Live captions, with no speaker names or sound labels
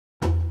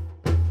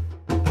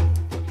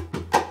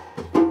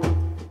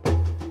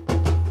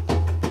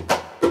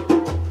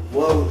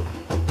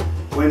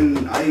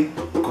I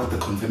got the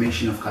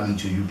confirmation of coming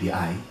to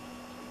UBI,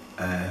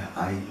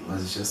 I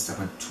was just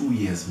about 2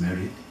 years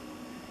married,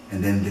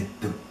 and then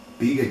the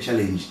bigger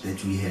challenge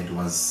that we had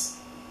was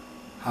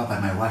how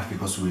about my wife,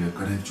 because we were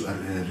going to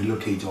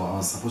relocate, or I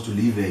was supposed to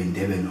live in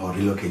Devon or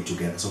relocate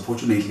together. So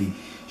fortunately,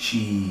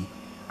 she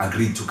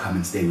agreed to come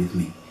and stay with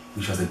me,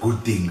 which was a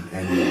good thing.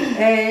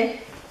 And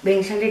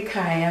bengihlala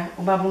ekhaya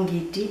ubaba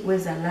uNgidi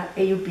weza la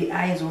eUBI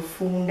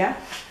ezofunda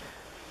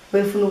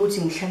befuna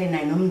ukuthi ngihlale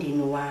naye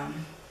nomndeni wami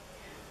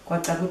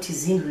kwaca ukuthi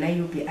izindlu la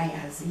eUBI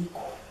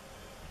azikho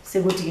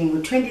sekuthi ke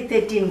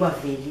ngo2013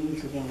 kwavela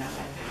indlu ke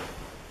ngabala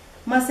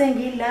mase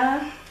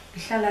ngila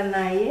ngihlala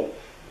naye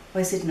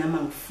wayesethi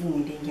nama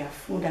ngifunde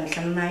ngiyafunda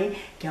ngihlala naye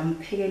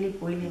ngiyamphekela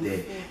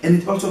iboiling.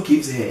 And it also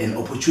gives her an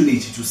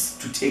opportunity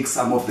to take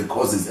some of the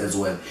courses as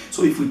well.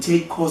 So if we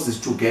take courses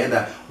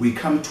together, we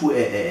come to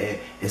a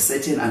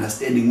certain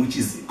understanding which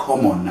is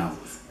common now.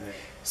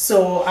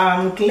 So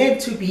I'm glad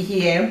to be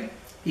here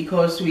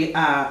because we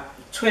are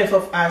 12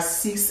 of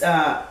us,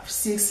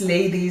 six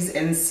ladies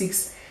and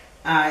 6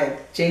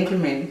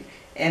 gentlemen,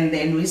 and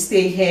then we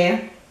stay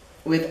here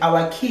with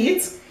our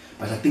kids.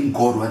 But I think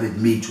God wanted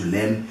me to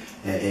learn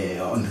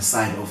on the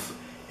side of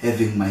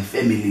having my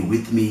family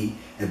with me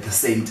at the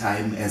same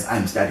time as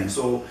I'm studying.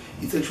 So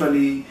it's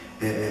actually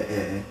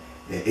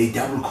a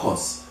double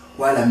course.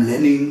 While I'm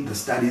learning the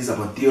studies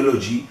about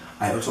theology,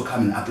 I also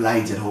come and apply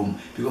it at home,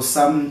 because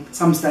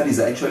some studies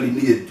are actually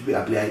needed to be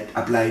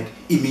applied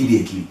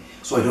immediately.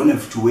 So I don't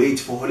have to wait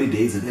for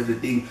holidays and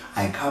everything.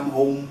 I come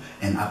home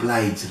and apply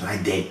it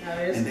right there.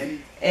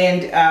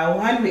 And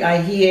while we are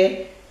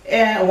here,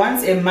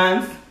 once a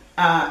month,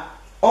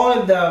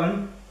 all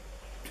the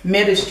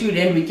married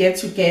students, we get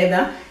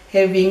together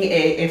having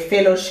a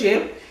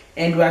fellowship,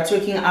 and we are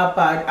talking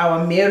about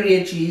our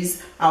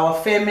marriages, our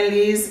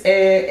families,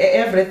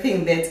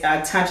 everything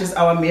that touches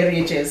our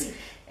marriages.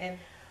 And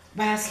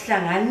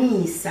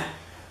basihlanganisa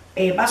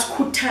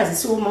basikhuthaze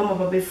siwomama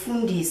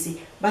babefundisi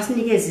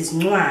basinikeza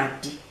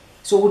izincwadi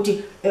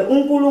sokuthi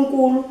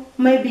uNkulunkulu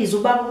mayibiza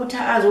ubaba ukuthi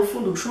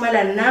azofunda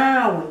ukushumela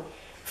nawe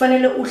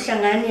kufanele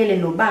uhlanganyele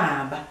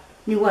nobaba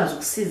nikwazi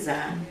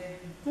ukusizana.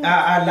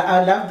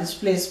 I love this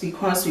place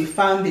because we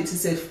found it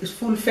is a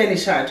full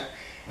furnished,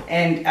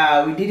 and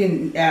we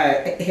didn't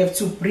have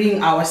to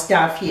bring our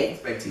stuff here.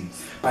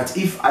 But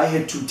if I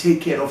had to take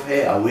care of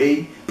her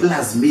away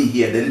plus me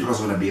here, then it was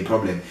going to be a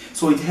problem.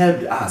 So it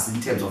helped us in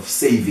terms of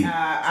saving.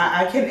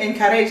 I can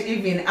encourage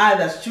even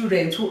other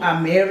students who are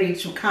married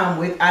to come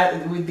with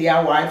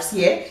their wives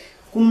here.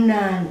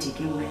 Kumnandi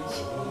ke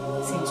manje.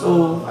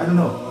 So I don't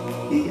know.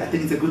 I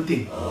think it's a good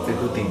thing. It's a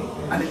good thing.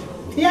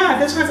 Yeah,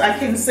 that's what I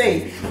can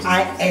say.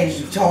 I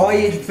enjoy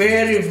it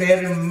very,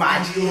 very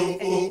much.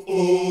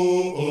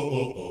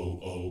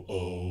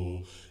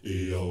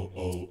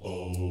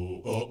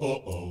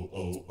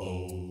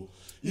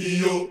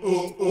 Yo,